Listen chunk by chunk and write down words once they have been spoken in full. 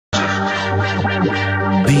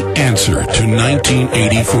answer to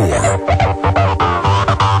 1984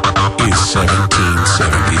 is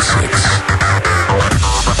 1776.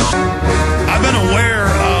 I've been aware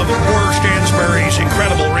of Porter Stansberry's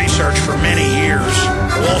incredible research for many years.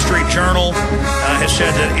 The Wall Street Journal has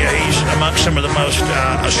said that he's amongst some of the most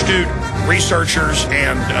astute researchers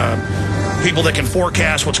and people that can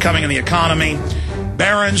forecast what's coming in the economy.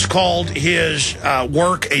 Barron's called his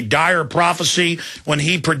work a dire prophecy when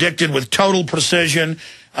he predicted with total precision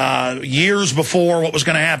years before what was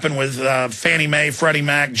going to happen with Fannie Mae, Freddie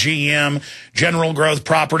Mac, GM, General Growth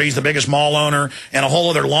Properties, the biggest mall owner, and a whole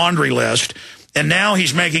other laundry list. And now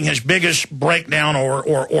he's making his biggest breakdown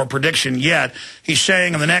or prediction yet. He's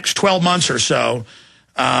saying in the next 12 months or so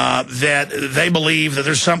that they believe that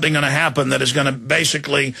there's something going to happen that is going to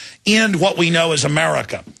basically end what we know as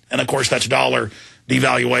America. And, of course, that's dollar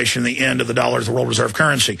devaluation, the end of the dollar as the world reserve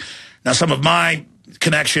currency. Now, some of my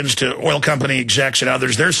connections to oil company execs and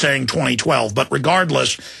others, they're saying 2012. But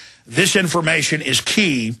regardless, this information is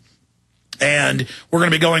key. And we're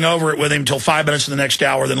going to be going over it with him until 5 minutes in the next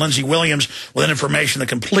hour. Then Lindsey Williams with information that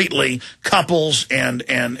completely couples and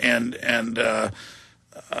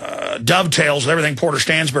dovetails with everything Porter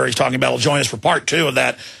Stansberry is talking about. Will join us for part 2 of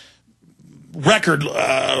that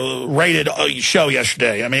record-rated show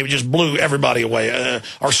yesterday. I mean, it just blew everybody away.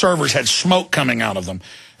 Our servers had smoke coming out of them.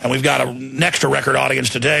 And we've got an extra record audience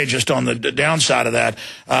today just on the downside of that.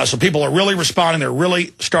 So people are really responding. They're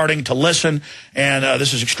really starting to listen. And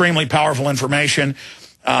this is extremely powerful information.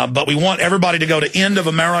 But we want everybody to go to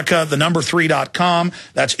endofamerica3.com.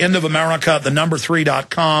 That's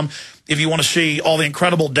endofamerica3.com. If you want to see all the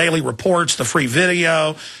incredible daily reports, the free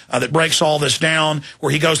video that breaks all this down,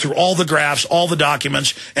 where he goes through all the graphs, all the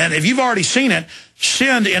documents. And if you've already seen it,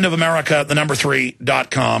 send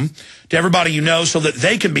endofamerica3.com to everybody you know so that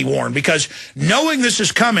they can be warned. Because knowing this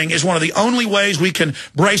is coming is one of the only ways we can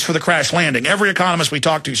brace for the crash landing. Every economist we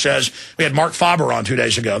talk to says, we had Mark Faber on 2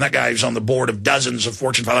 days ago, and that guy is on the board of dozens of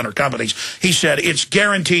Fortune 500 companies. He said it's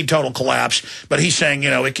guaranteed total collapse, but he's saying,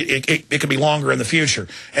 you know, it could be longer in the future.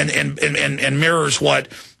 And mirrors what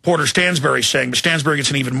Porter Stansberry is saying, but Stansberry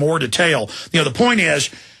gets in even more detail. You know, the point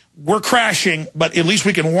is, we're crashing, but at least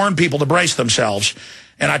we can warn people to brace themselves.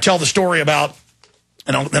 And I tell the story about,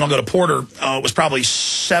 and then I'll go to Porter. It was probably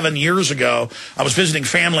 7 years ago. I was visiting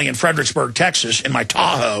family in Fredericksburg, Texas, in my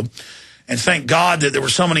Tahoe. And thank God that there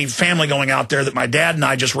was so many family going out there that my dad and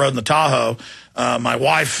I just rode in the Tahoe. My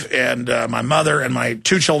wife and my mother and my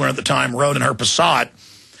 2 children at the time rode in her Passat.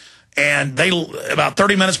 And they, about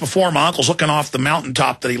 30 minutes before, my uncle's looking off the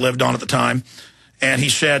mountaintop that he lived on at the time. And he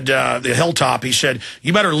said, the hilltop, he said,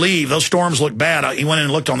 you better leave. Those storms look bad. He went in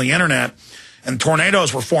and looked on the internet, and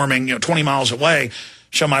tornadoes were forming, 20 miles away.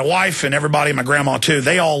 So my wife and everybody, my grandma too,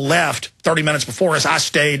 they all left 30 minutes before us. I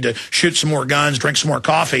stayed to shoot some more guns, drink some more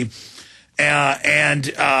coffee. And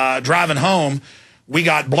driving home, we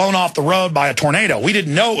got blown off the road by a tornado. We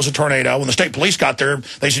didn't know it was a tornado. When the state police got there,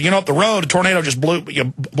 they said, up the road, a tornado just blew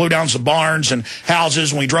down some barns and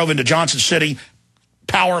houses. When we drove into Johnson City,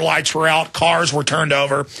 power lights were out, cars were turned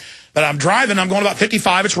over. But I'm driving, I'm going about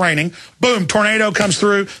 55, it's raining. Boom, tornado comes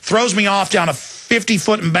through, throws me off down a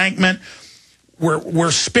 50-foot embankment.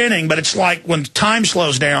 We're spinning, but it's like when time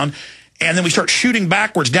slows down, and then we start shooting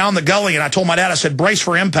backwards down the gully, and I told my dad, I said, brace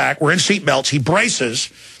for impact. We're in seatbelts. He braces.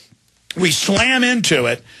 We slam into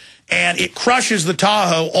it, and it crushes the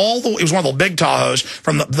Tahoe it was one of the big Tahoes,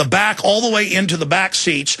 from the back all the way into the back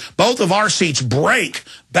seats. Both of our seats break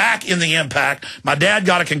back in the impact. My dad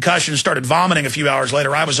got a concussion and started vomiting a few hours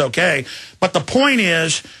later. I was okay. But the point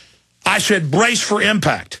is, I said brace for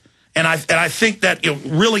impact. And I think that it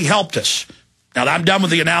really helped us. Now, I'm done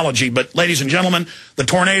with the analogy, but ladies and gentlemen, the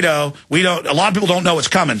tornado, a lot of people don't know it's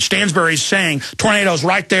coming. Stansberry's saying tornado's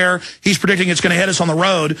right there. He's predicting it's going to hit us on the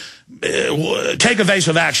road. Take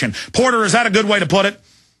evasive action. Porter, is that a good way to put it?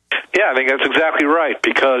 Yeah, I think that's exactly right,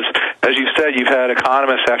 because, as you said, you've had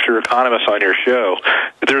economist after economist on your show.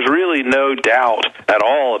 There's really no doubt at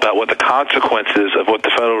all about what the consequences of what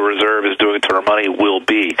the Federal Reserve is doing to our money will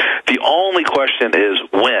be. The only question is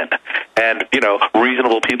when. And,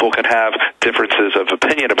 reasonable people can have differences of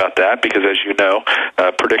opinion about that, because, as you know,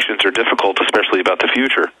 predictions are difficult, especially about the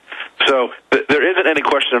future. So there isn't any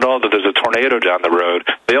question at all that there's a tornado down the road.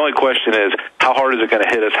 The only question is, how hard is it going to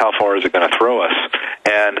hit us? How far is it going to throw us?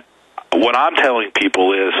 And what I'm telling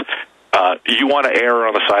people is, you want to err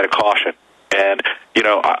on the side of caution. And,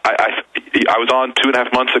 I was on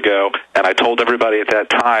 2.5 months ago, and I told everybody at that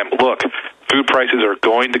time, look, food prices are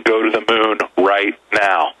going to go to the moon right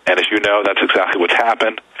now. And as you know, that's exactly what's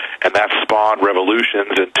happened. And that's spawned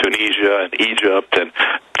revolutions in Tunisia and Egypt and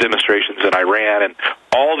demonstrations in Iran. And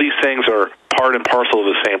all these things are part part and parcel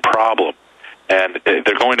of the same problem. And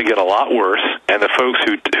they're going to get a lot worse. And the folks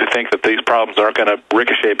who think that these problems aren't going to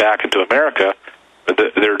ricochet back into America,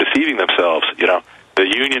 they're deceiving themselves. You know, the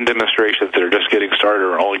union demonstrations that are just getting started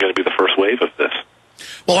are only going to be the first wave of this.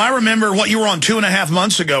 Well, I remember what you were on 2.5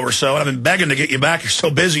 months ago or so, and I've been begging to get you back. You're so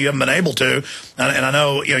busy you haven't been able to. And I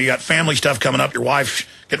know you got family stuff coming up. Your wife's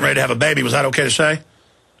getting ready to have a baby. Was that okay to say?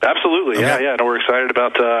 Absolutely, okay. Yeah. No, we're excited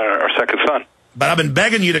about our second son. But I've been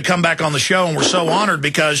begging you to come back on the show, and we're so honored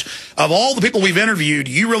because of all the people we've interviewed,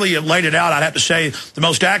 you really have laid it out, I'd have to say, the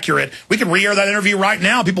most accurate. We could re-air that interview right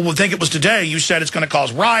now. People would think it was today. You said it's going to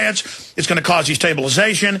cause riots, it's going to cause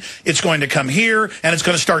destabilization, it's going to come here, and it's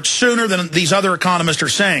going to start sooner than these other economists are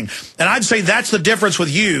saying. And I'd say that's the difference with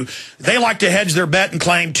you. They like to hedge their bet and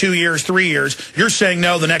claim 2 years, 3 years. You're saying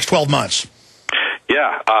no, the next 12 months.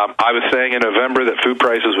 Yeah, I was saying in November that food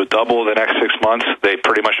prices would double in the next 6 months. They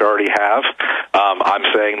pretty much already have. I'm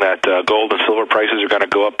saying that gold and silver prices are going to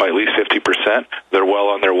go up by at least 50%. They're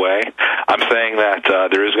well on their way. I'm saying that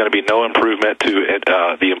there is going to be no improvement to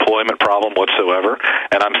the employment problem whatsoever.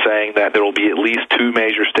 And I'm saying that there will be at least 2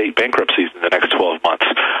 major state bankruptcies in the next 12 months.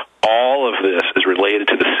 All of this is related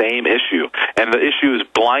to the same issue, and the issue is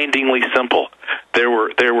blindingly simple. There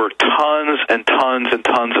were tons and tons and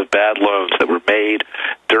tons of bad loans that were made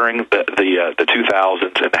during the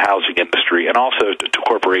 2000s in the housing industry, and also to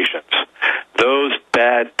corporations. Those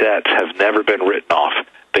bad debts have never been written off.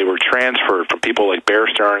 They were transferred from people like Bear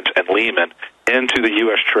Stearns and Lehman into the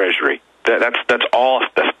U.S. Treasury. That's all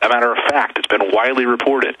a matter of fact. It's been widely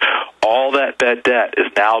reported. All that bad debt is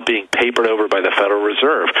now being papered over by the Federal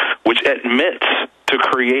Reserve, which admits to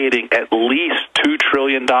creating at least $2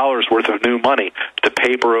 trillion worth of new money to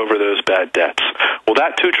paper over those bad debts. Well,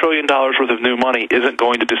 that $2 trillion worth of new money isn't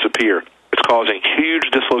going to disappear. It's causing huge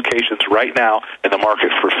dislocations right now in the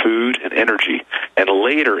market for food and energy. And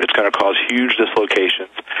later, it's going to cause huge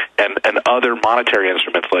dislocations and other monetary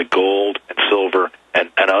instruments like gold and silver and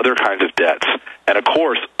other kinds of debts. And, of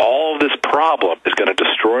course, all of this problem is going to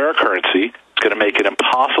destroy our currency. It's going to make it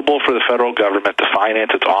impossible for the federal government to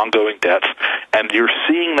finance its ongoing debts. And you're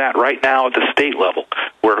seeing that right now at the state level,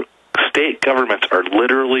 where state governments are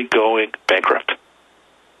literally going bankrupt.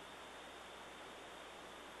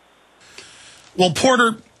 Well,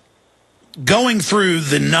 Porter, going through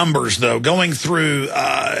the numbers, though, going through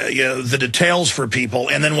the details for people,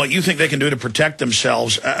 and then what you think they can do to protect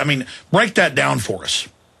themselves, I mean, break that down for us.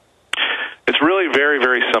 It's really very,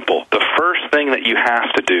 very simple. The first thing that you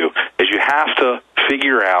have to do is you have to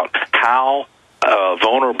figure out how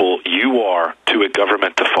vulnerable you are to a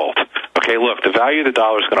government default. Okay, look, the value of the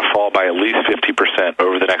dollar is going to fall by at least 50%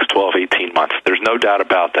 over the next 12, 18 months. There's no doubt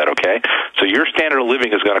about that, okay? So your standard of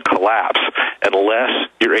living is going to collapse unless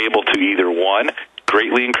you're able to either, 1,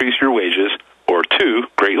 greatly increase your wages, or 2,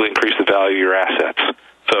 greatly increase the value of your assets.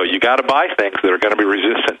 So you got to buy things that are going to be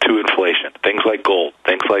resistant to inflation, things like gold,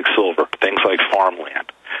 things like silver, things like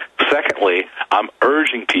farmland. Secondly, I'm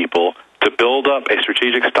urging people to build up a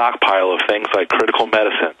strategic stockpile of things like critical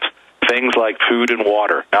medicines, things like food and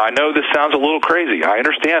water. Now, I know this sounds a little crazy. I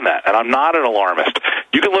understand that, and I'm not an alarmist.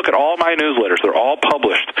 You can look at all my newsletters. They're all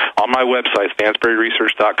published on my website,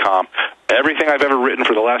 stansberryresearch.com. Everything I've ever written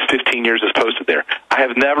for the last 15 years is posted there. I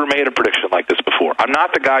have never made a prediction like this before. I'm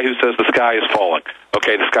not the guy who says the sky is falling.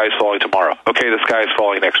 Okay, the sky is falling tomorrow. Okay, the sky is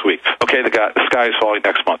falling next week. Okay, the sky is falling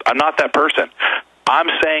next month. I'm not that person. I'm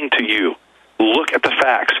saying to you, look at the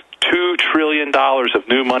facts. $2 trillion of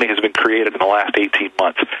new money has been created in the last 18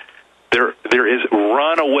 months. There is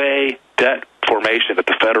runaway debt formation at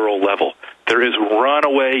the federal level. There is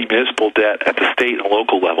runaway municipal debt at the state and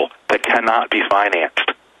local level that cannot be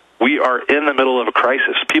financed. We are in the middle of a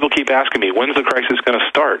crisis. People keep asking me, when's the crisis going to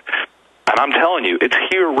start? And I'm telling you, it's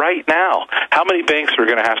here right now. How many banks are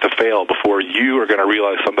going to have to fail before you are going to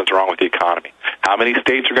realize something's wrong with the economy? How many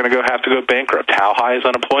states are going to have to go bankrupt? How high is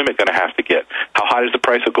unemployment going to have to get? How high does the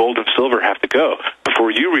price of gold and silver have to go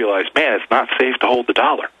before you realize, man, it's not safe to hold the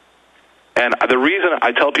dollar? And the reason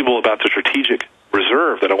I tell people about the strategic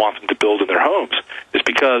reserve that I want them to build in their homes is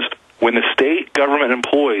because when the state government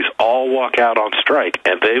employees all walk out on strike,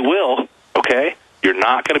 and they will, okay, you're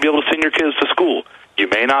not going to be able to send your kids to school. You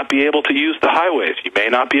may not be able to use the highways. You may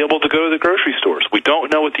not be able to go to the grocery stores. We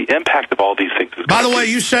don't know what the impact of all these things is. By the way,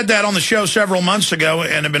 you said that on the show several months ago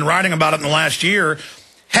and have been writing about it in the last year.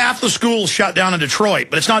 Half the schools shut down in Detroit,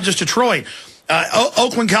 but it's not just Detroit.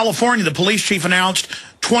 Oakland, California, the police chief announced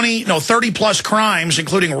 30-plus crimes,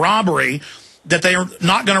 including robbery, that they are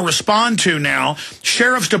not going to respond to now.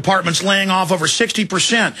 Sheriff's departments laying off over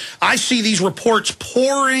 60%. I see these reports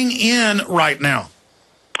pouring in right now.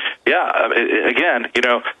 Yeah, again,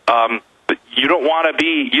 you don't want to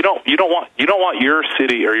be you don't want your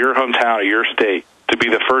city or your hometown or your state to be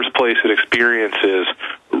the first place that experiences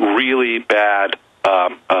really bad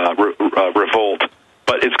revolt.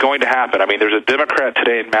 But it's going to happen. I mean, there's a Democrat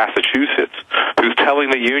today in Massachusetts who's telling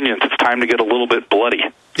the unions it's time to get a little bit bloody.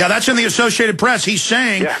 Yeah, that's in the Associated Press. He's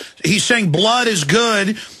saying blood is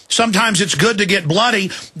good. Sometimes it's good to get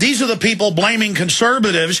bloody. These are the people blaming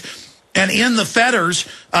conservatives. And in the fetters,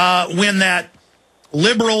 when that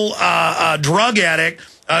liberal drug addict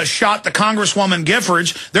shot the Congresswoman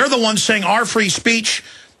Giffords, they're the ones saying our free speech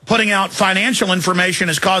putting out financial information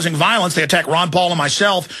is causing violence. They attack Ron Paul and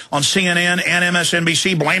myself on CNN and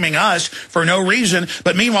MSNBC, blaming us for no reason.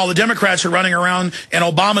 But meanwhile, the Democrats are running around, and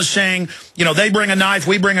Obama's saying, you know, they bring a knife,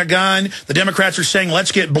 we bring a gun. The Democrats are saying,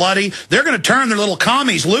 let's get bloody. They're going to turn their little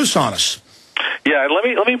commies loose on us. Yeah, and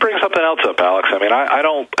let me bring something else up, Alex. I mean, I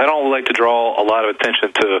don't like to draw a lot of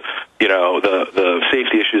attention to, you know, the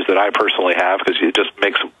safety issues that I personally have, because it just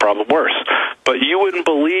makes the problem worse. But you wouldn't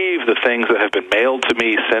believe the things that have been mailed to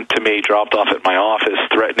me, sent to me, dropped off at my office,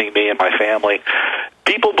 threatening me and my family.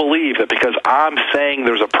 People believe that because I'm saying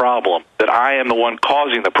there's a problem, that I am the one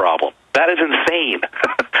causing the problem. That is insane.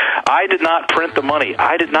 I did not print the money.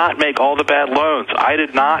 I did not make all the bad loans. I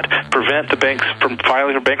did not prevent the banks from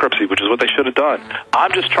filing for bankruptcy, which is what they should have done.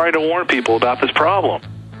 I'm just trying to warn people about this problem.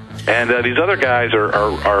 And these other guys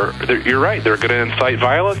you're right, they're going to incite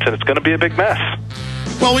violence, and it's going to be a big mess.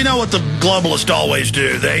 Well, we know what the globalists always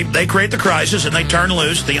do. They create the crisis, and they turn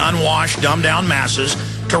loose the unwashed, dumbed-down masses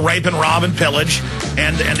to rape and rob and pillage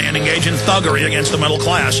and engage in thuggery against the middle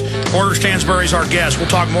class. Porter Stansberry's our guest. We'll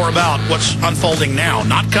talk more about what's unfolding now.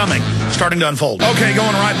 Not coming, starting to unfold. Okay,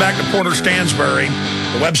 going right back to Porter Stansberry.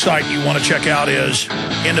 The website you want to check out is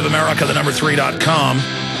endofamerica3.com.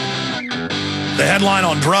 The headline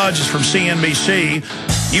on Drudge is from CNBC.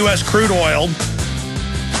 U.S. crude oil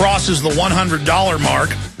crosses the $100 mark.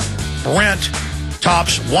 Brent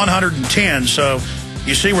tops 110. So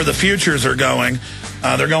you see where the futures are going.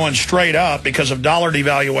 They're going straight up because of dollar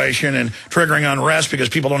devaluation and triggering unrest because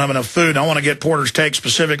people don't have enough food. And I want to get Porter's take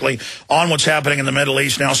specifically on what's happening in the Middle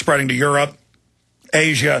East, now spreading to Europe,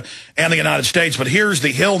 Asia, and the United States. But here's the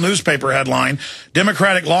Hill newspaper headline: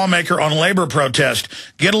 Democratic lawmaker on labor protest,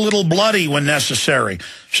 get a little bloody when necessary.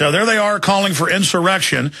 So there they are calling for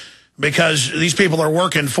insurrection, because these people are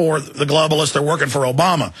working for the globalists, they're working for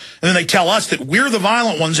Obama. And then they tell us that we're the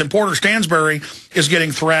violent ones, and Porter Stansberry is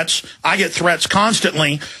getting threats. I get threats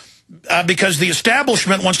constantly because the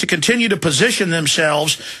establishment wants to continue to position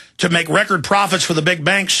themselves to make record profits for the big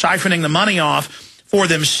banks, siphoning the money off for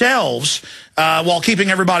themselves while keeping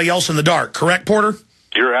everybody else in the dark. Correct, Porter?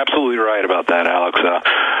 You're absolutely right about that, Alex.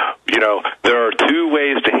 You know, there are two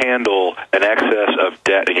ways to handle an excess of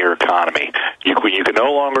debt in your economy. You can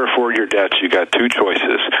no longer afford your debts. You got two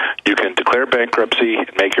choices. You can declare bankruptcy and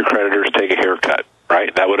make your creditors take a haircut,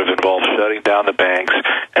 right? That would have involved shutting down the banks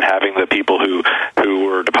and having the people who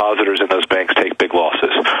were depositors in those banks take big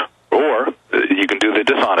losses. Or you can do the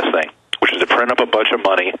dishonest thing, which is to print up a bunch of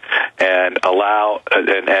money and allow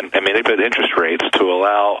and manipulate interest rates to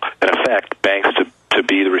allow, in effect, banks to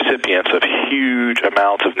be the recipients of huge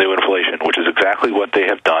amounts of new inflation, which is exactly what they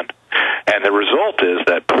have done. And the result is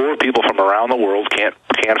that poor people from around the world can't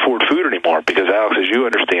afford food anymore because, Alex, as you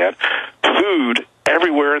understand, food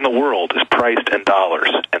everywhere in the world is priced in dollars,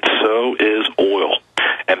 and so is oil.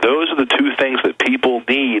 And those are the two things that people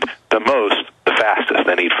need the most, the fastest.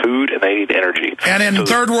 They need food and they need energy. And in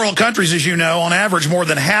third world countries, as you know, on average, more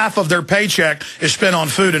than half of their paycheck is spent on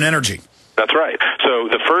food and energy. That's right. So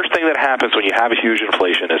the first thing that happens when you have a huge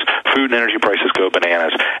inflation is food and energy prices go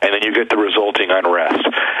bananas, and then you get the resulting unrest.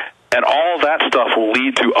 And all that stuff will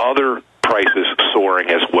lead to other prices soaring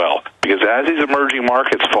as well. Because as these emerging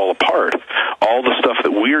markets fall apart, all the stuff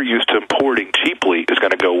that we're used to importing cheaply is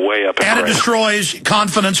going to go way up in price. And it destroys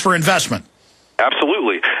confidence for investment.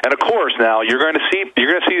 Absolutely. And of course, now you're going to see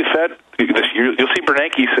the Fed. You'll see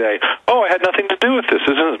Bernanke say, "Oh, I had nothing to do with this.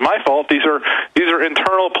 This isn't my fault. These are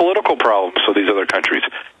internal political problems for these other countries."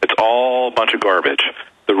 It's all a bunch of garbage.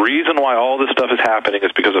 The reason why all this stuff is happening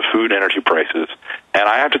is because of food and energy prices. And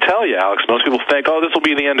I have to tell you, Alex, most people think, "Oh, this will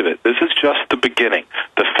be the end of it." This is just the beginning.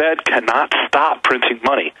 The Fed cannot stop printing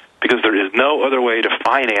money because there is no other way to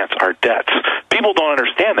finance our debts. People don't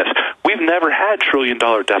understand this. We've never had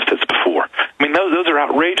trillion-dollar deficits before. I mean, those are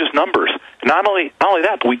outrageous numbers. Not only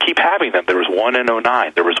that, but we keep having them. There was one in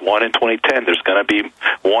 2009. There was one in 2010. There's going to be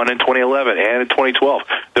one in 2011 and in 2012.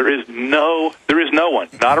 There is no one,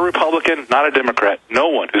 not a Republican, not a Democrat, no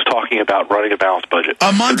one who's talking about running a balanced budget.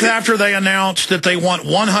 A month after they announced that they want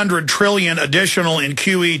 $100 trillion additional in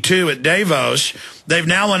QE2 at Davos, They've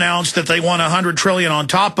now announced that they want $100 trillion on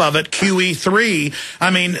top of it, QE3. I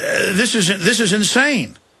mean, this is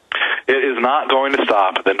insane. It is not going to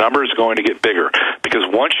stop. The number is going to get bigger because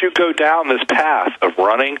once you go down this path of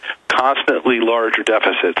running constantly larger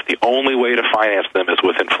deficits, the only way to finance them is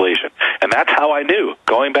with inflation. And that's how I knew,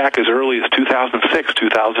 going back as early as 2006,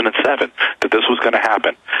 2007, that this was going to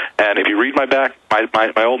happen. And if you read my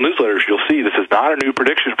old newsletters, you'll see this is not a new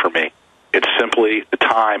prediction for me. It's simply the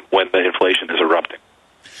time when the inflation is erupting.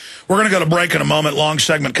 We're going to go to break in a moment, long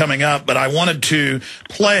segment coming up, but I wanted to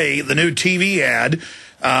play the new TV ad.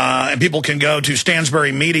 And people can go to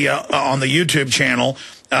Stansberry Media on the YouTube channel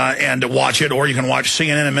and watch it, or you can watch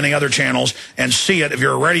CNN and many other channels and see it. If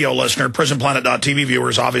you're a radio listener, prisonplanet.tv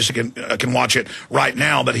viewers obviously can watch it right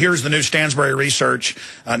now. But here's the new Stansberry Research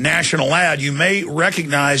national ad. You may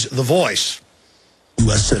recognize the voice.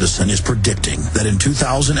 U.S. citizen is predicting that in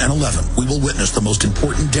 2011, we will witness the most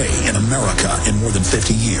important day in America in more than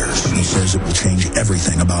 50 years. He says it will change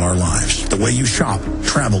everything about our lives. The way you shop,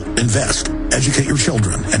 travel, invest, educate your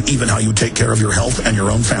children, and even how you take care of your health and your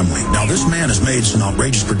own family. Now, this man has made some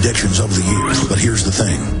outrageous predictions over the years, but here's the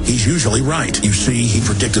thing. He's usually right. You see, he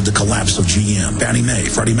predicted the collapse of GM, Fannie Mae,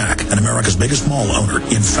 Freddie Mac, and America's biggest mall owner.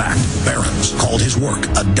 In fact, Barron's called his work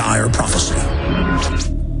a dire prophecy.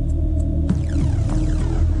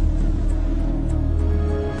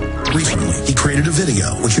 Recently, he created a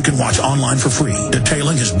video, which you can watch online for free,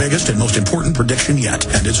 detailing his biggest and most important prediction yet,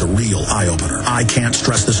 and it's a real eye-opener. I can't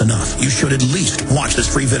stress this enough. You should at least watch this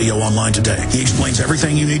free video online today. He explains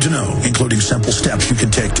everything you need to know, including simple steps you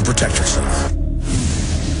can take to protect yourself.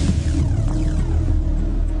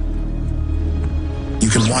 You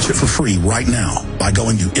can watch it for free right now by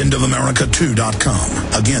going to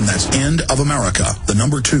endofamerica2.com. Again, that's endofamerica, the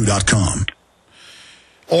number 2.com.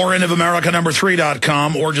 Or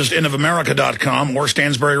endofamerica3.com, or just endofamerica.com, or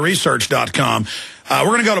stansberryresearch.com. We're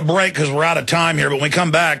going to go to break because we're out of time here, but when we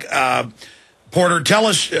come back, Porter, tell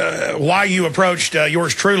us why you approached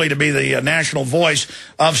yours truly to be the national voice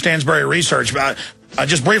of Stansberry Research.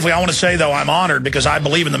 Just briefly, I want to say, though, I'm honored because I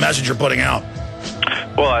believe in the message you're putting out.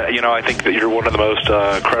 Well, I think that you're one of the most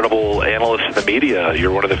credible analysts in the media.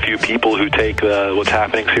 You're one of the few people who take what's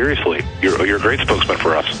happening seriously. You're a great spokesman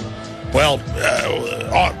for us. Well,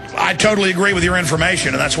 I totally agree with your information,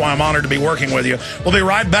 and that's why I'm honored to be working with you. We'll be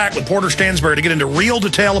right back with Porter Stansberry to get into real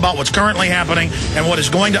detail about what's currently happening and what is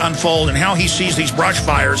going to unfold and how he sees these brush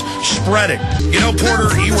fires spreading. You know,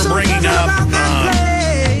 Porter, you were bringing up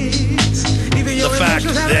the fact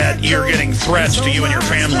that you're getting threats to you and your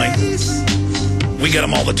family. We get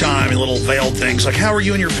them all the time, little veiled things like, how are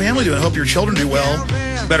you and your family doing? I hope your children do well.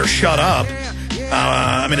 Better shut up.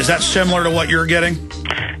 I mean, is that similar to what you're getting?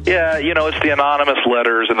 Yeah, it's the anonymous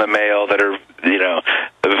letters in the mail that are,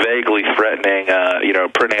 vaguely threatening,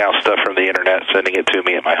 printing out stuff from the internet, sending it to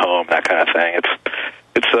me at my home, that kind of thing.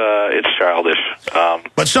 It's childish.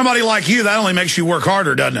 But somebody like you, that only makes you work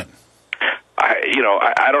harder, doesn't it?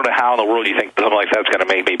 I don't know how in the world you think something like that's going to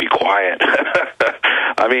make me be quiet.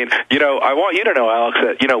 I mean, I want you to know, Alex,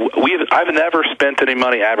 that, I've never spent any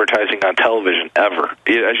money advertising on television, ever.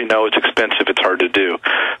 As you know, it's expensive. It's hard to do.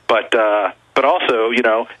 But also,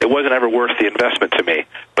 it wasn't ever worth the investment to me.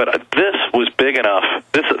 But this was big enough.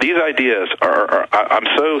 These ideas I'm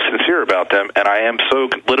so sincere about them, and I am so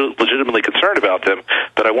legitimately concerned about them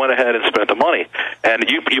that I went ahead and spent the money. And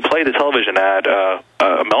you played the television ad a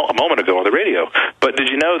moment ago on the radio. But did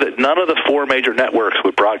you know that none of the 4 major networks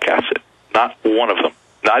would broadcast it? Not one of them.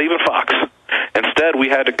 Not even Fox. Instead, we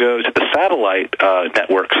had to go to the satellite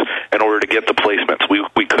networks in order to get the placements.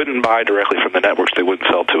 We couldn't buy directly from the networks. They wouldn't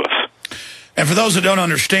sell to us. And for those that don't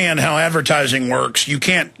understand how advertising works, you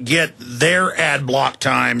can't get their ad block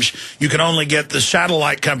times. You can only get the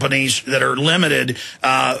satellite companies that are limited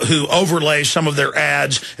who overlay some of their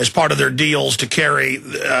ads as part of their deals to carry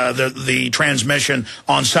the transmission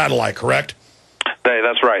on satellite, correct? Hey,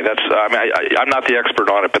 that's right. I'm not the expert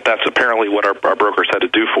on it, but that's apparently what our brokers had to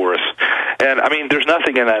do for us. And, there's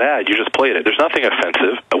nothing in that ad. You just played it. There's nothing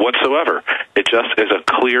offensive whatsoever. It just is a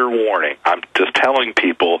clear warning. I'm just telling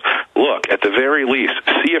people, look, at the very least,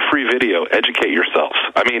 see a free video, educate yourselves.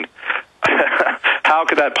 How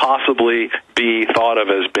could that possibly be thought of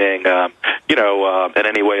as being, in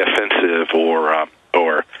any way offensive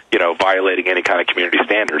or violating any kind of community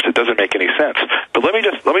standards? It doesn't make any sense. But let me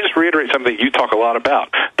just reiterate something you talk a lot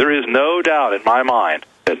about. There is no doubt in my mind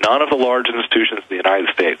that none of the large institutions in the United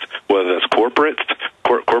States, whether it's corporate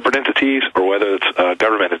entities or whether it's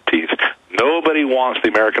government entities, nobody wants the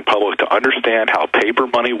American public to understand how paper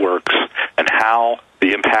money works and how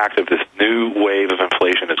the impact of this new wave of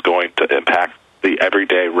inflation is going to impact the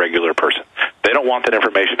everyday regular person. They don't want that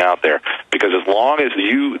information out there because because as long as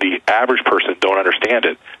you, the average person, don't understand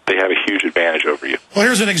it, they have a huge advantage over you. Well,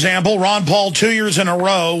 here's an example. Ron Paul, 2 years in a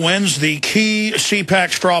row, wins the key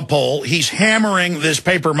CPAC straw poll. He's hammering this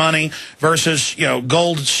paper money versus,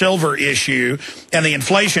 gold, silver issue and the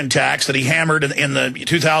inflation tax that he hammered in the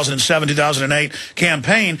 2007, 2008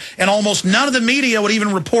 campaign. And almost none of the media would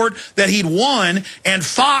even report that he'd won. And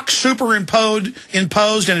Fox superimposed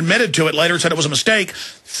and admitted to it later, said it was a mistake,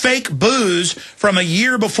 fake boos from a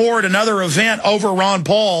year before at another event over Ron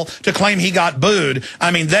Paul to claim he got booed.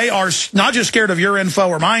 I mean, they are not just scared of your info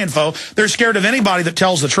or my info. They're scared of anybody that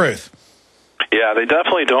tells the truth. Yeah, they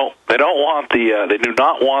definitely don't. They don't want they do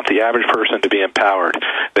not want the average person to be empowered.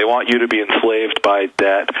 They want you to be enslaved by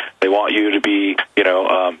debt. They want you to be,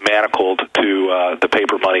 manacled to the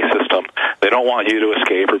paper money system. They don't want you to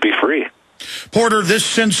escape or be free. Porter, this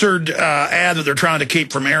censored ad that they're trying to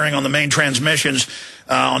keep from airing on the main transmissions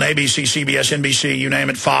on ABC, CBS, NBC, you name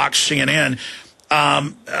it, Fox, CNN.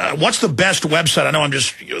 What's the best website? I know I'm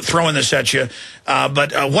just throwing this at you,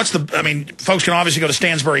 but folks can obviously go to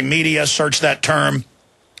Stansberry Media, search that term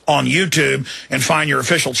on YouTube, and find your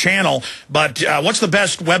official channel. But what's the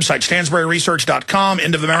best website? StansberryResearch.com,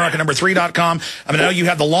 endofamerica3.com. I know you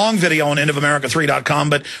have the long video on endofamerica3.com,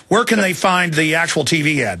 but where can they find the actual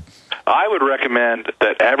TV ad? I would recommend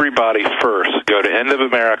that everybody first go to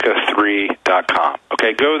endofamerica3.com.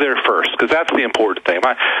 Okay, go there first, because that's the important thing.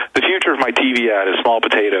 The future of my TV ad is small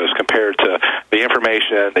potatoes compared to the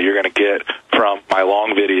information that you're going to get from my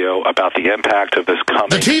long video about the impact of this coming.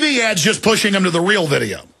 The TV ad's just pushing them to the real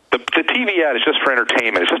video. The TV ad is just for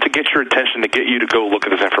entertainment. It's just to get your attention, to get you to go look at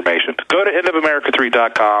this information. Go to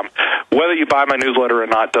endofamerica3.com. Whether you buy my newsletter or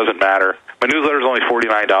not doesn't matter. My newsletter is only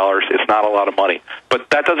 $49. It's not a lot of money. But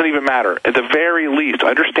that doesn't even matter. At the very least,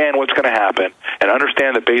 understand what's going to happen and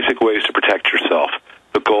understand the basic ways to protect yourself.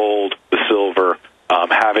 The gold, the silver,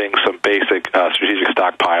 having some basic strategic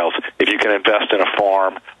stockpiles. If you can invest in a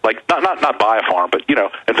farm, like not buy a farm, but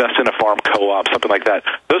invest in a farm co-op, something like that.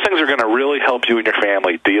 Those things are going to really help you and your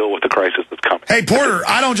family deal with the crisis that's coming. Hey, Porter,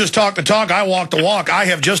 I don't just talk the talk, I walk the walk. I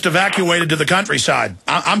have just evacuated to the countryside.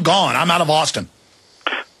 I'm gone. I'm out of Austin.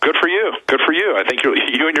 Good for you. Good for you. I think you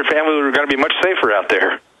and your family are going to be much safer out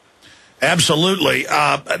there. Absolutely.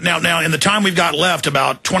 Now, in the time we've got left,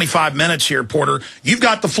 about 25 minutes here, Porter, you've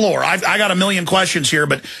got the floor. I got a million questions here,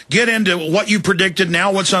 but get into what you predicted,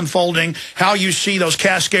 now what's unfolding, how you see those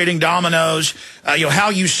cascading dominoes, how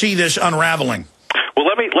you see this unraveling. Well,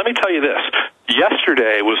 let me tell you this.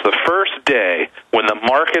 Yesterday was the first day when the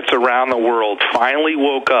markets around the world finally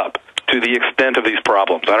woke up to the extent of these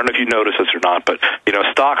problems. I don't know if you noticed this or not, but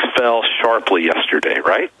stocks fell sharply yesterday,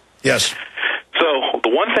 right? Yes. So the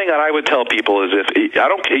one thing that I would tell people is,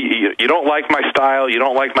 if you don't like my style, you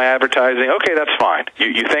don't like my advertising, okay, that's fine.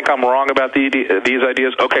 You think I'm wrong about these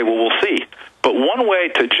ideas? Okay, well, we'll see. But one way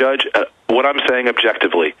to judge what I'm saying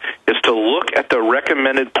objectively is to look at the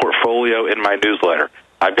recommended portfolio in my newsletter.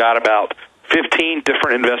 I've got about 15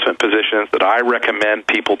 different investment positions that I recommend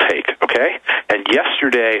people take, okay? And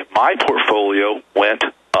yesterday, my portfolio went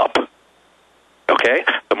up. Okay,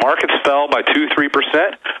 the markets fell by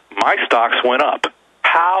 2-3%. My stocks went up.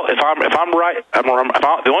 How? If I'm right,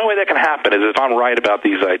 the only way that can happen is if I'm right about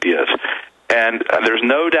these ideas. And there's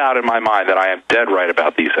no doubt in my mind that I am dead right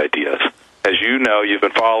about these ideas. As you know, you've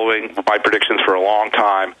been following my predictions for a long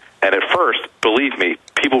time. And at first, believe me,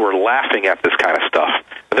 people were laughing at this kind of stuff.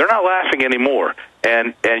 They're not laughing anymore.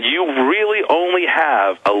 And you really only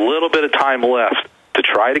have a little bit of time left to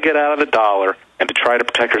try to get out of the dollar and to try to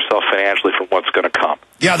protect yourself financially from what's going to come.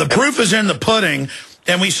 Yeah, the proof is in the pudding,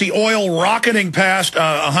 and we see oil rocketing past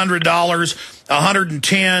 $100,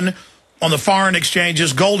 $110 on the foreign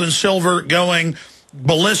exchanges, gold and silver going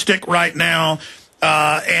ballistic right now,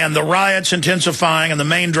 and the riots intensifying, and the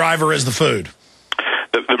main driver is the food.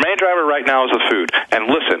 The main driver right now is the food. And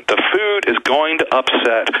listen, the food is going to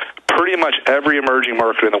upset pretty much every emerging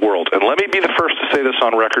market in the world. And let me be the first to say this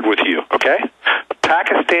on record with you, okay?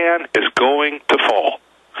 Pakistan is going to fall.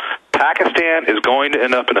 Pakistan is going to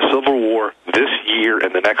end up in a civil war this year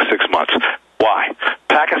in the next 6 months. Why?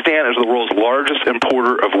 Pakistan is the world's largest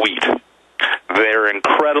importer of wheat. They're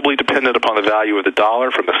incredibly dependent upon the value of the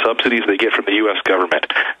dollar from the subsidies they get from the U.S. government.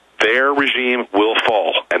 Their regime will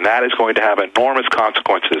fall, and that is going to have enormous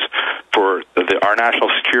consequences for our national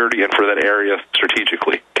security and for that area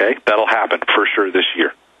strategically. Okay, that'll happen for sure this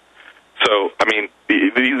year. So, I mean,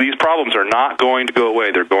 these problems are not going to go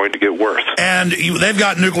away. They're going to get worse. And they've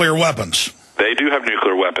got nuclear weapons. They do have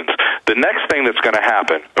nuclear weapons. The next thing that's going to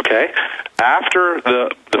happen, okay, after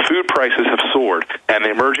the the food prices have soared, and the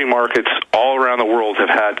emerging markets all around the world have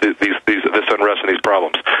had this unrest and these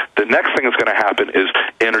problems. The next thing that's going to happen is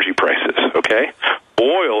energy prices, okay?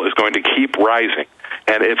 Oil is going to keep rising.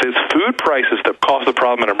 And if it's food prices that cause the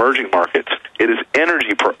problem in emerging markets, it is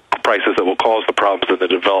energy prices that will cause the problems in the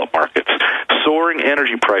developed markets. Soaring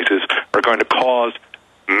energy prices are going to cause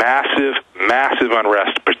massive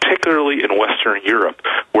unrest, particularly in Western Europe,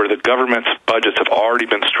 where the government's budgets have already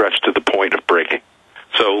been stretched to the point of breaking.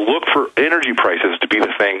 So look for energy prices to be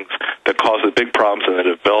the things that cause the big problems in the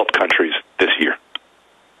developed countries this year.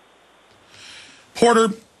 Porter,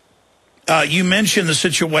 you mentioned the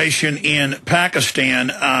situation in Pakistan.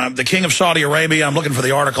 The King of Saudi Arabia, I'm looking for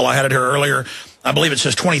the article, I had it here earlier, I believe it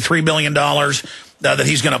says $23 billion that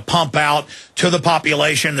he's going to pump out to the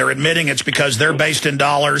population. They're admitting it's because they're based in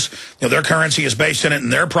dollars. You know, their currency is based in it,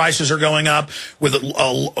 and their prices are going up with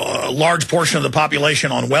a large portion of the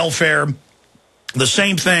population on welfare. The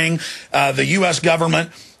same thing the U.S.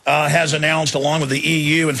 government has announced along with the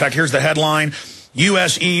EU. In fact, here's the headline.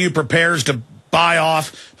 U.S.-EU prepares to buy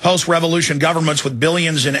off post-revolution governments with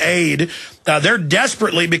billions in aid. They're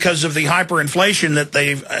desperately, because of the hyperinflation that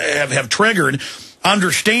they have triggered,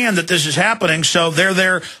 understand that this is happening, so they're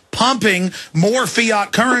there pumping more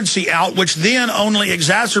fiat currency out, which then only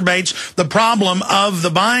exacerbates the problem of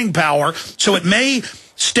the buying power. So it may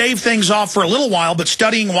stave things off for a little while, but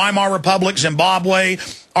studying Weimar Republic, Zimbabwe,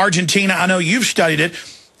 Argentina, I know you've studied it.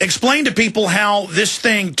 Explain to people how this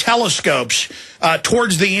thing telescopes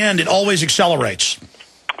towards the end. It always accelerates.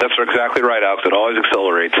 That's exactly right, Alex. It always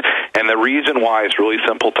accelerates. And the reason why is really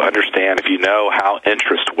simple to understand if you know how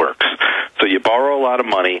interest works. So you borrow a lot of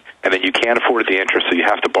money, and then you can't afford the interest, so you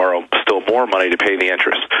have to borrow still more money to pay the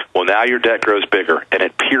interest. Well, now your debt grows bigger, and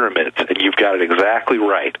it pyramids, and you've got it exactly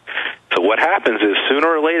right. So what happens is sooner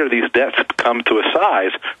or later these debts come to a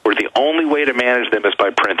size where the only way to manage them is by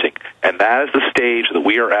printing. And that is the stage that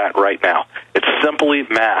we are at right now. It's simply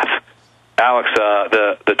math. Alex,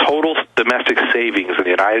 the total domestic savings in the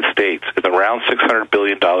United States is around $600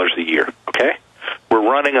 billion a year, okay? We're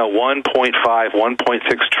running a $1.5,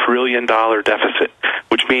 $1.6 trillion deficit,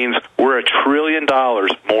 which means we're $1 trillion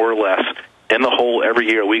more or less in the hole every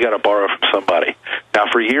year. We got to borrow from somebody. Now,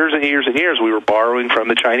 for years and years and years, we were borrowing from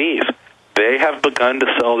the Chinese. They have begun to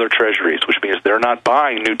sell their treasuries, which means they're not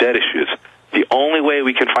buying new debt issues. The only way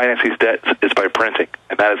we can finance these debts is by printing,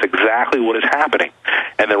 and that is exactly what is happening.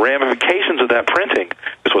 And the ramifications of that printing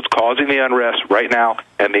is what's causing the unrest right now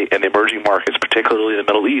in the emerging markets, particularly in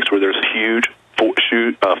the Middle East, where there's a huge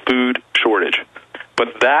food shortage.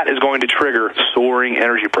 But that is going to trigger soaring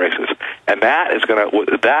energy prices, and that is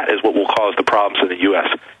what will cause the problems in the U.S.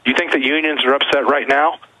 You think the unions are upset right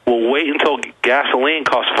now? Well, wait until gasoline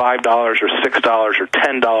costs $5 or $6 or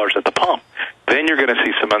 $10 at the pump. Then you're going to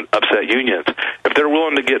see some upset unions. If they're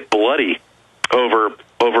willing to get bloody over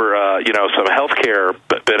some health care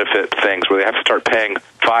benefit things where they have to start paying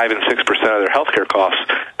 5 and 6% of their health care costs,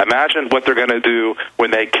 imagine what they're going to do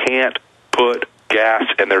when they can't put gas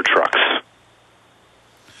in their trucks.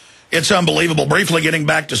 It's unbelievable. Briefly getting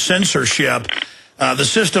back to censorship, the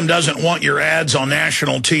system doesn't want your ads on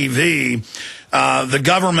national TV. The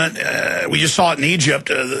government, we just saw it in Egypt,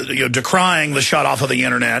 decrying the shut-off of the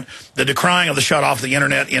Internet, the decrying of the shut-off of the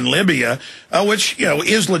Internet in Libya, which,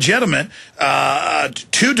 is legitimate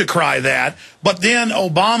to decry that. But then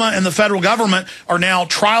Obama and the federal government are now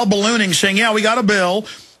trial ballooning, saying, yeah, we got a bill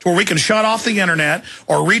where we can shut off the Internet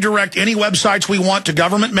or redirect any websites we want to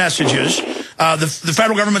government messages. The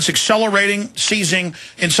federal government's accelerating, seizing,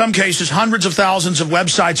 in some cases, hundreds of thousands of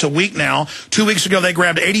websites a week now. 2 weeks ago, they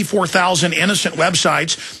grabbed 84,000 innocent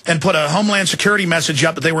websites and put a Homeland Security message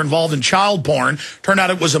up that they were involved in child porn. Turned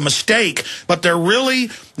out it was a mistake, but they're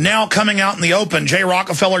really now coming out in the open. Jay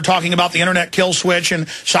Rockefeller talking about the Internet kill switch and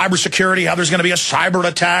cybersecurity, how there's going to be a cyber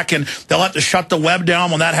attack, and they'll have to shut the web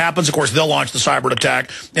down when that happens. Of course, they'll launch the cyber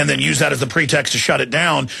attack and then use that as the pretext to shut it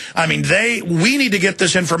down. I mean, we need to get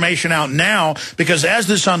this information out now, because as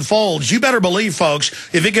this unfolds, you better believe, folks,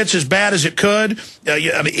 if it gets as bad as it could,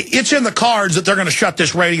 it's in the cards that they're going to shut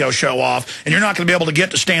this radio show off, and you're not going to be able to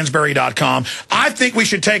get to Stansberry.com. I think we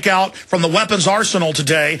should take out from the weapons arsenal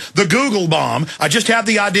today the Google bomb. I just had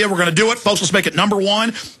the idea. We're going to do it. Folks, let's make it number one.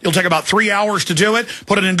 It'll take about 3 hours to do it.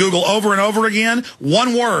 Put it in Google over and over again.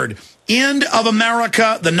 One word. End of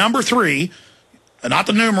America, the number 3. Not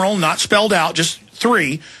the numeral, not spelled out, just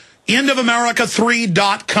 3.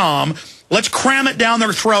 Endofamerica3.com. Let's cram it down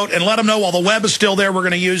their throat and let them know while the web is still there, we're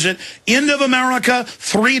going to use it.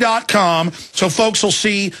 endofamerica3.com, so folks will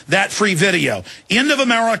see that free video.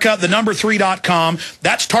 Endofamerica, the number 3.com.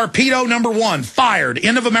 That's torpedo number 1, fired.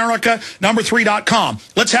 Endofamerica, number 3.com.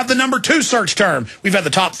 Let's have the number 2 search term. We've had the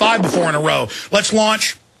top 5 before in a row. Let's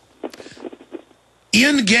launch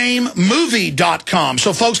endgamemovie.com,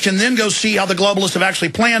 so folks can then go see how the globalists have actually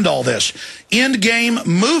planned all this.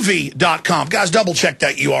 endgamemovie.com. Guys, double check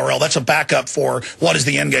that URL. That's a backup for what is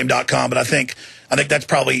the endgame.com, but I think that's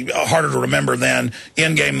probably harder to remember than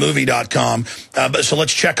endgamemovie.com. But so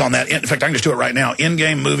let's check on that. In fact, I can just do it right now.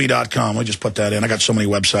 endgamemovie.com. Let me just put that in. I got so many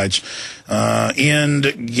websites.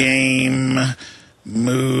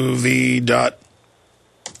 Endgamemovie.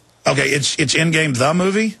 Okay, it's Endgame the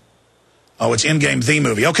movie. Oh, it's Endgame the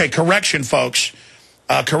movie. Okay, correction, folks.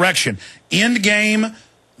 Correction.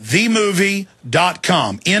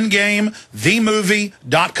 Endgamethemovie.com.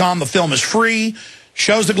 Endgamethemovie.com. The film is free.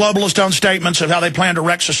 Shows the globalist own statements of how they plan to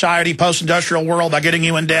wreck society, post-industrial world by getting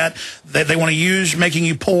you in debt. They want to use making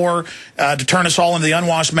you poor to turn us all into the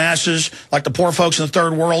unwashed masses, like the poor folks in the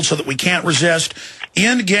third world, so that we can't resist.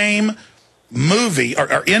 Endgame movie, or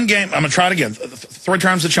Endgame, I'm going to try it again, 3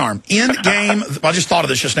 times the charm. Endgame, I just thought of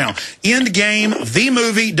this just now.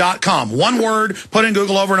 Endgamethemovie.com. One word, put in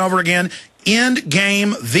Google over and over again.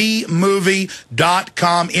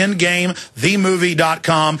 Endgamethemovie.com,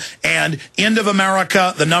 endgamethemovie.com, and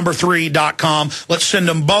endofamerica, the number 3.com. Let's send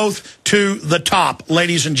them both to the top,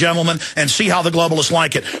 ladies and gentlemen, and see how the globalists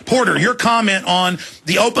like it. Porter, your comment on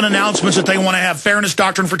the open announcements that they want to have fairness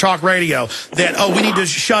doctrine for talk radio, that, oh, we need to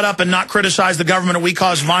shut up and not criticize the government or we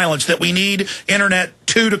cause violence, that we need Internet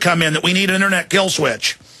 2 to come in, that we need an Internet kill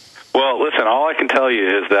switch. Well, listen, all I can tell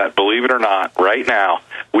you is that, believe it or not, right now,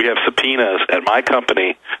 we have subpoenas at my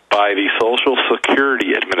company by the Social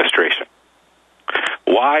Security Administration.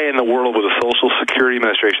 Why in the world would the Social Security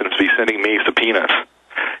Administration be sending me subpoenas?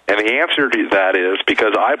 And the answer to that is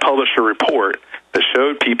because I published a report that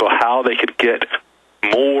showed people how they could get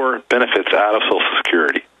more benefits out of Social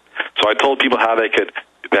Security. So I told people how they could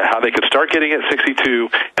start getting it at 62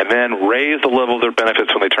 and then raise the level of their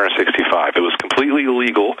benefits when they turn 65. It was completely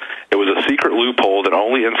illegal. It was a secret loophole that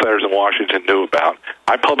only insiders in Washington knew about.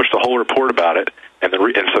 I published a whole report about it, and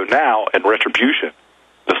so now, in retribution,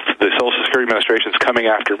 the Social Security Administration is coming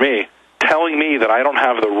after me, telling me that I don't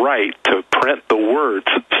have the right to print the words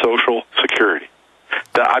Social Security.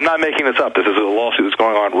 I'm not making this up. This is a lawsuit that's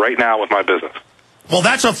going on right now with my business. Well,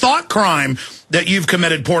 that's a thought crime that you've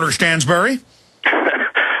committed, Porter Stansberry.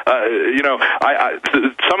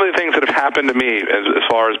 Some of the things that have happened to me as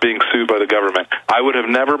far as being sued by the government, I would have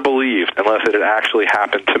never believed unless it had actually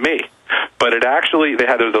happened to me. But it actually, there's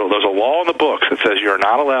a law in the books that says you're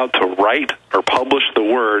not allowed to write or publish the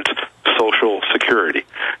words Social Security.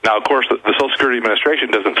 Now, of course, the Social Security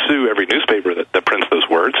Administration doesn't sue every newspaper that prints those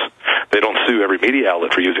words. They don't sue every media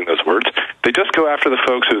outlet for using those words. They just go after the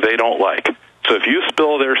folks who they don't like. So if you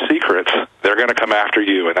spill their secrets, they're going to come after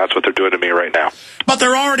you, and that's what they're doing to me right now. But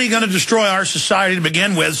they're already going to destroy our society to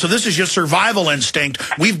begin with, so this is just survival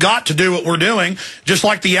instinct. We've got to do what we're doing. Just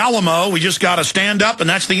like the Alamo, we just got to stand up, and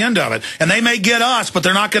that's the end of it. And they may get us, but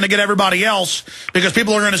they're not going to get everybody else, because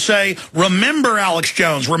people are going to say, remember Alex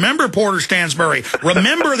Jones, remember Porter Stansberry,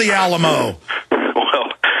 remember the Alamo.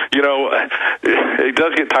 It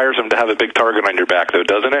does get tiresome to have a big target on your back, though,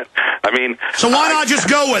 doesn't it? So why not just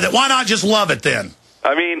go with it? Why not just love it then?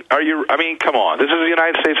 Come on. This is the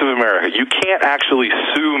United States of America. You can't actually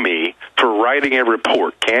sue me for writing a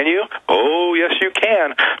report, can you? Oh, yes, you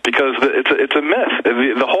can, because it's a myth.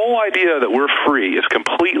 The whole idea that we're free is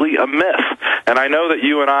completely a myth. And I know that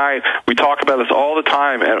you and we talk about this all the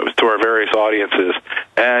time to our various audiences.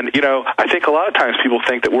 And, I think a lot of times people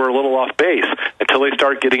think that we're a little off base until they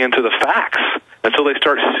start getting into the facts, until they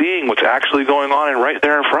start seeing what's actually going on and right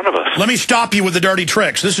there in front of us. Let me stop you with the dirty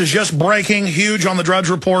tricks. This is just breaking, huge on the Drudge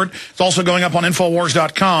Report. It's also going up on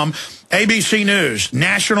Infowars.com. ABC News,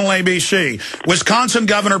 national ABC. Wisconsin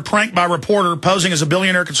governor pranked by reporter posing as a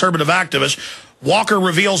billionaire conservative activist. Walker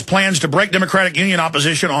reveals plans to break Democratic union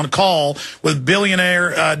opposition on call with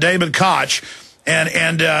billionaire David Koch.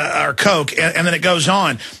 Or Koch, and then it goes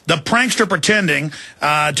on. The prankster pretending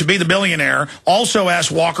to be the billionaire also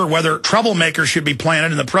asked Walker whether troublemakers should be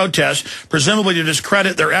planted in the protest, presumably to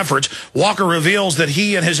discredit their efforts. Walker reveals that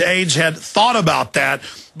he and his aides had thought about that,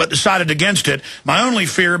 but decided against it. My only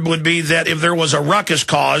fear would be that if there was a ruckus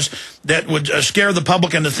caused, that would scare the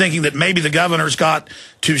public into thinking that maybe the governor's got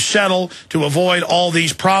to settle to avoid all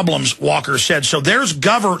these problems, Walker said. So there's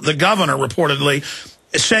the governor reportedly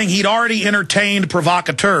saying he'd already entertained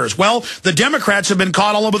provocateurs. Well, the Democrats have been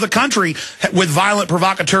caught all over the country with violent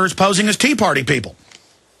provocateurs posing as Tea Party people.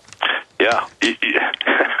 Yeah.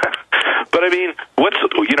 But I mean,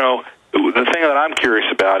 the thing that I'm curious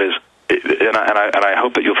about is, and I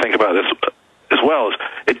hope that you'll think about this as well, is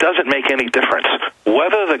it doesn't make any difference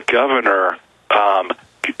whether the governor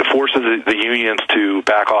forces the unions to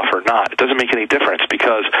back off or not. It doesn't make any difference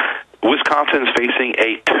because Wisconsin's facing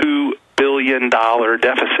a $2 billion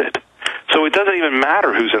deficit. So it doesn't even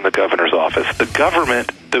matter who's in the governor's office. The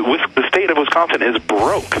government, the state of Wisconsin is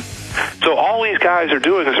broke. So all these guys are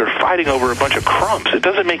doing is they're fighting over a bunch of crumbs. It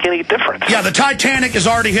doesn't make any difference. Yeah, the Titanic has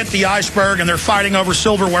already hit the iceberg, and they're fighting over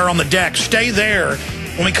silverware on the deck. Stay there.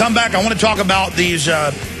 When we come back, I want to talk about these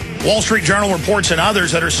Wall Street Journal reports and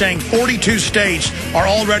others that are saying 42 states are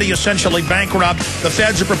already essentially bankrupt. The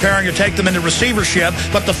feds are preparing to take them into receivership,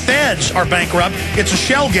 but the feds are bankrupt. It's a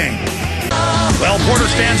shell game. Well, Porter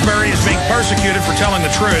Stansberry is being persecuted for telling the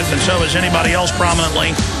truth, and so is anybody else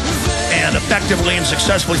prominently and effectively and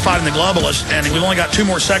successfully fighting the globalists. And we've only got 2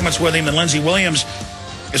 more segments with him, and Lindsey Williams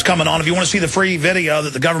is coming on. If you want to see the free video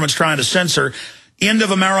that the government's trying to censor,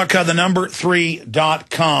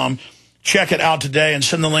 endofamerica3.com. Check it out today and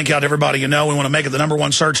send the link out to everybody you know. We want to make it the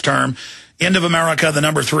 #1 search term.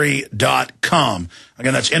 endofamerica3.com.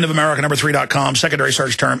 Again, that's endofamerica3.com. Secondary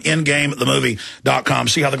search term, endgamethemovie.com.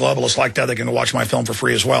 See how the globalists like that. They can watch my film for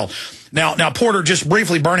free as well. Now, Porter, just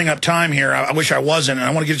briefly burning up time here. I wish I wasn't, and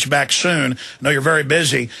I want to get you back soon. I know you're very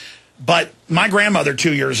busy. But my grandmother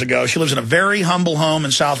 2 years ago, she lives in a very humble home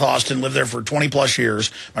in South Austin, lived there for 20-plus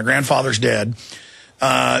years. My grandfather's dead.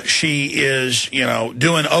 She is,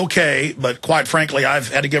 doing okay, but quite frankly,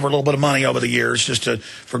 I've had to give her a little bit of money over the years just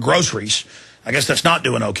for groceries. I guess that's not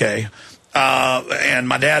doing okay. And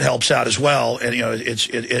my dad helps out as well. And,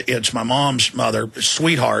 it's my mom's mother,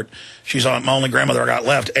 sweetheart. She's my only grandmother I got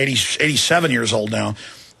left, 87 years old now.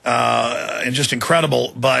 And just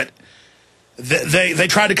incredible. But they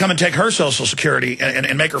tried to come and take her Social Security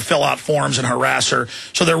and make her fill out forms and harass her.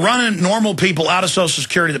 So they're running normal people out of Social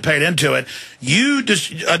Security that paid into it. You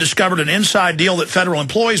discovered an inside deal that federal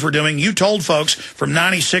employees were doing. You told folks from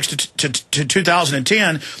 96 to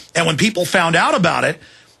 2010. And when people found out about it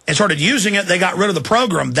and started using it, they got rid of the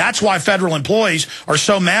program. That's why federal employees are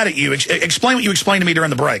so mad at you. Explain what you explained to me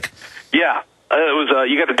during the break. Yeah. It was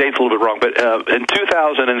you got the dates a little bit wrong, but in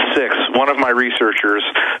 2006, one of my researchers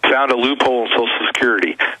found a loophole in Social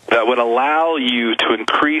Security that would allow you to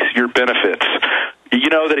increase your benefits. You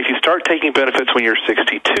know that if you start taking benefits when you're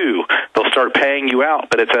 62, they'll start paying you out,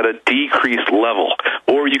 but it's at a decreased level.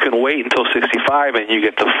 Or you can wait until 65 and you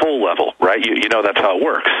get the full level, right? You know that's how it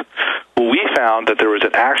works. Well, we found that there was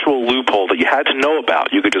an actual loophole that you had to know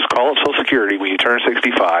about. You could just call it Social Security when you turn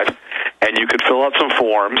 65, and you could fill out some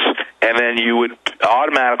forms, and then you would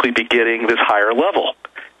automatically be getting this higher level.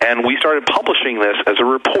 And we started publishing this as a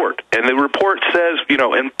report. And the report says,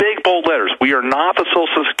 in big, bold letters, we are not the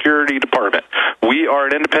Social Security Department. We are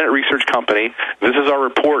an independent research company. This is our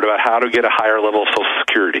report about how to get a higher level of Social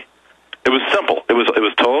Security. It was simple. It was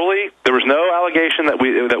totally, there was no allegation that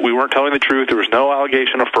we weren't telling the truth. There was no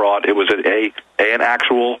allegation of fraud. It was an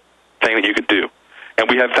actual thing that you could do. And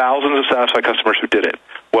we had thousands of satisfied customers who did it.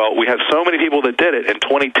 Well, we had so many people that did it. In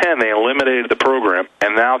 2010, they eliminated the program,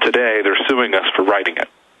 and now today they're suing us for writing it.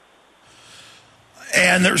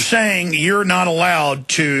 And they're saying you're not allowed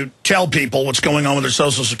to tell people what's going on with their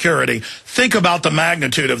Social Security. Think about the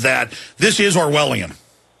magnitude of that. This is Orwellian.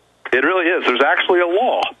 It really is. There's actually a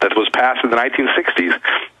law that was passed in the 1960s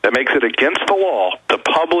that makes it against the law to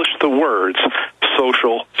publish the words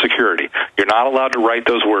Social Security. You're not allowed to write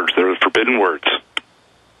those words. They're forbidden words.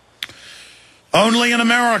 Only in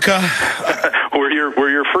America. where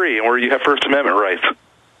you're free and where you have First Amendment rights.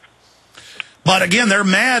 But again, they're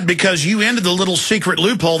mad because you ended the little secret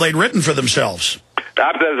loophole they'd written for themselves.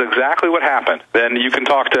 That is exactly what happened. Then you can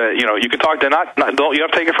talk to, you have to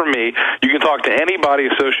take it from me. You can talk to anybody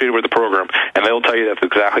associated with the program, and they'll tell you that's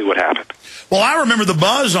exactly what happened. Well, I remember the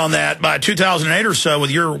buzz on that by 2008 or so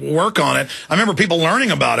with your work on it. I remember people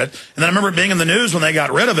learning about it, and then I remember it being in the news when they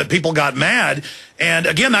got rid of it. People got mad. And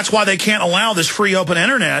again, that's why they can't allow this free open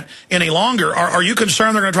internet any longer. Are you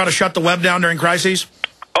concerned they're going to try to shut the web down during crises?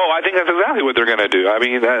 Oh, I think that's exactly what they're going to do. I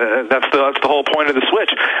mean, that's the whole point of the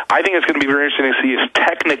switch. I think it's going to be very interesting to see if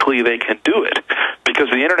technically they can do it, because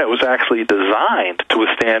the internet was actually designed to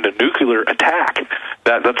withstand a nuclear attack.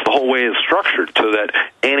 That's the whole way it's structured, so that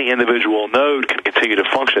any individual node can continue to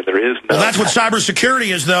function. There is no. Well, that's what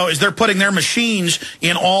cybersecurity is, though. Is they're putting their machines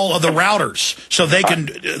in all of the routers, so they can.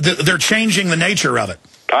 They're changing the nature of it.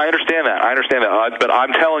 I understand that. But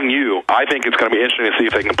I'm telling you, I think it's going to be interesting to see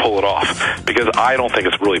if they can pull it off, because I don't think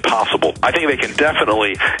it's really possible. I think they can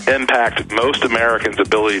definitely impact most Americans'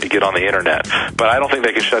 ability to get on the internet, but I don't think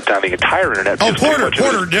they can shut down the entire internet. Oh, Porter,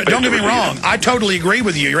 don't get me wrong. I totally agree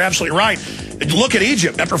with you. You're absolutely right. Look at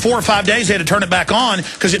Egypt. After 4 or 5 days, they had to turn it back on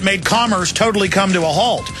because it made commerce totally come to a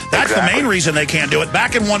halt. That's the main reason they can't do it.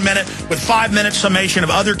 Back in 1 minute with 5 minute summation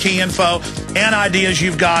of other key info and ideas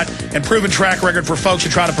you've got and proven track record for folks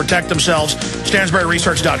who try to protect themselves.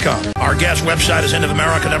 StansberryResearch.com. Our guest website is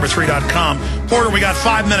endofamerica3.com. Porter, we got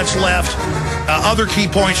 5 minutes left. Other key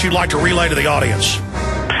points you'd like to relay to the audience?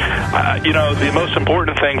 The most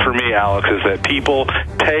important thing for me, Alex, is that people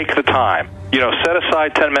take the time. Set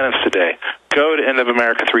aside 10 minutes today. Go to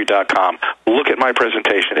endofamerica3.com. Look at my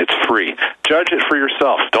presentation. It's free. Judge it for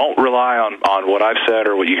yourself. Don't rely on what I've said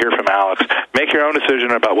or what you hear from Alex. Make your own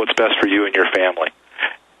decision about what's best for you and your family.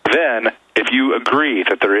 Then, if you agree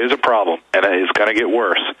that there is a problem and it is going to get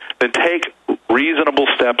worse, then take reasonable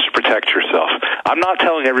steps to protect yourself. I'm not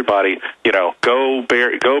telling everybody, go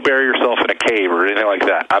bury yourself in a cave or anything like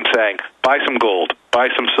that. I'm saying buy some gold, buy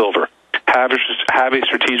some silver. Have a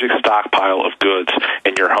strategic stockpile of goods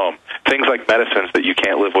in your home. Things like medicines that you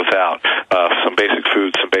can't live without, some basic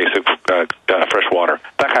food, some basic fresh water,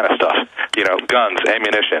 that kind of stuff. Guns,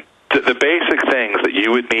 ammunition. The basic things that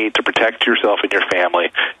you would need to protect yourself and your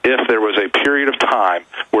family if there was a period of time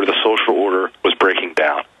where the social order was breaking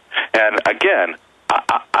down. And again,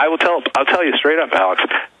 I'll tell you straight up, Alex,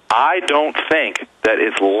 I don't think that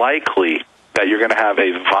it's likely that you're going to have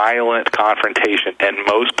a violent confrontation in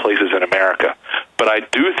most places in America. But I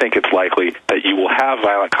do think it's likely that you will have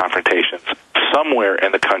violent confrontations somewhere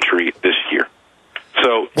in the country this year.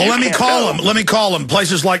 So, well, let me call them.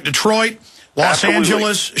 Places like Detroit, Los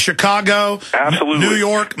Angeles, Chicago, New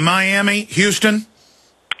York, Miami, Houston.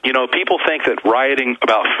 People think that rioting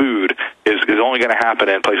about food is only going to happen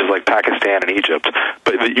in places like Pakistan and Egypt.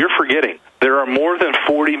 But you're forgetting, there are more than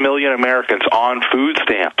 40 million Americans on food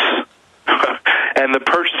stamps. And the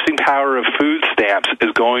purchasing power of food stamps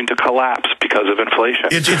is going to collapse because of inflation.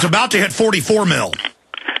 It's about to hit 44 mil.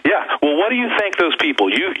 Yeah. Well, what do you think those people,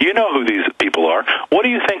 you know who these people are, what do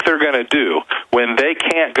you think they're going to do when they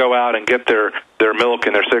can't go out and get their milk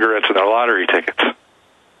and their cigarettes and their lottery tickets?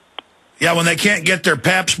 Yeah, when they can't get their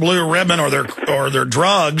Pabst Blue Ribbon or their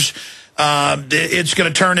drugs, it's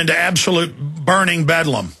going to turn into absolute burning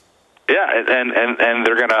bedlam. Yeah, and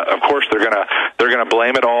they're gonna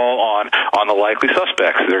blame it all on the likely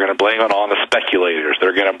suspects. They're gonna blame it on the speculators.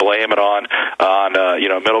 They're gonna blame it on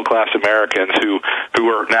middle class Americans who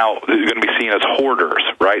are now going to be seen as hoarders,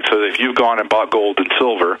 right? So if you've gone and bought gold and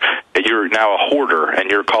silver, you're now a hoarder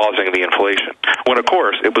and you're causing the inflation. When of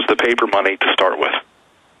course it was the paper money to start with.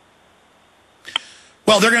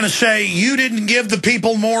 Well, they're going to say, you didn't give the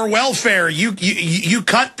people more welfare. You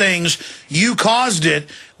cut things. You caused it,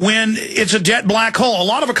 when it's a debt black hole. A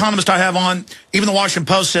lot of economists I have on, even the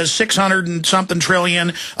Washington Post says 600 and something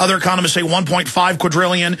trillion. Other economists say 1.5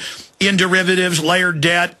 quadrillion in derivatives, layered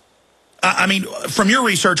debt. I mean, from your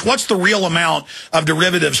research, what's the real amount of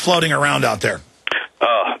derivatives floating around out there?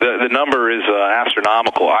 The number is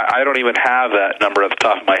astronomical. I don't even have that number at the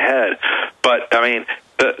top of my head. But, I mean,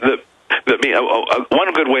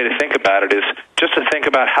 one good way to think about it is just to think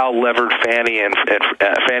about how levered Fannie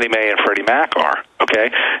Mae and Freddie Mac are.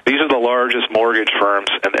 Okay, these are the largest mortgage firms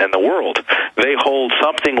in the world. They hold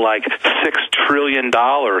something like $6 trillion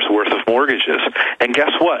worth of mortgages, and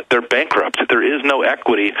guess what? They're bankrupt. There is no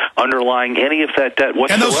equity underlying any of that debt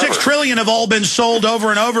whatsoever. And those $6 trillion have all been sold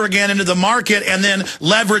over and over again into the market, and then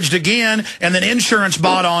leveraged again, and then insurance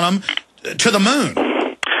bought on them to the moon.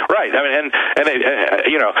 Right. I mean, and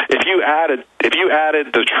if you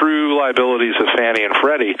added the true liabilities of Fannie and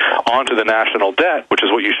Freddie onto the national debt, which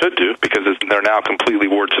is what you should do because they're now completely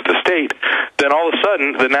wards of the state, then all of a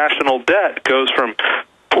sudden the national debt goes from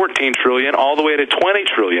 14 trillion all the way to 20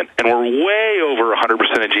 trillion, and we're way over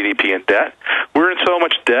 100% of GDP in debt. We're in so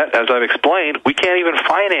much debt, as I've explained, we can't even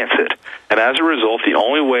finance it. And as a result, the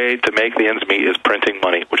only way to make the ends meet is printing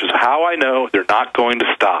money, which is how I know they're not going to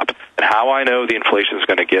stop, and how I know the inflation is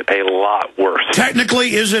going to get a lot worse.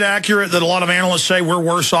 Technically, is it accurate that a lot of analysts say we're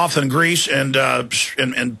worse off than Greece and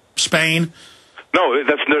Spain? No,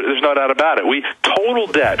 there's no doubt about it. Total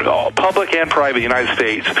debt, public and private, in the United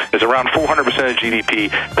States, is around 400% of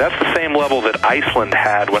GDP. That's the same level that Iceland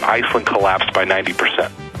had when Iceland collapsed by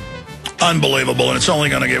 90%. Unbelievable, and it's only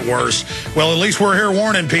going to get worse. Well, at least we're here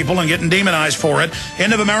warning people and getting demonized for it.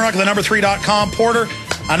 End of America, the3.com. Porter,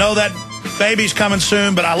 I know that baby's coming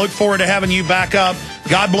soon, but I look forward to having you back up.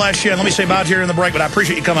 God bless you, and let me say bye here in the break, but I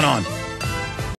appreciate you coming on.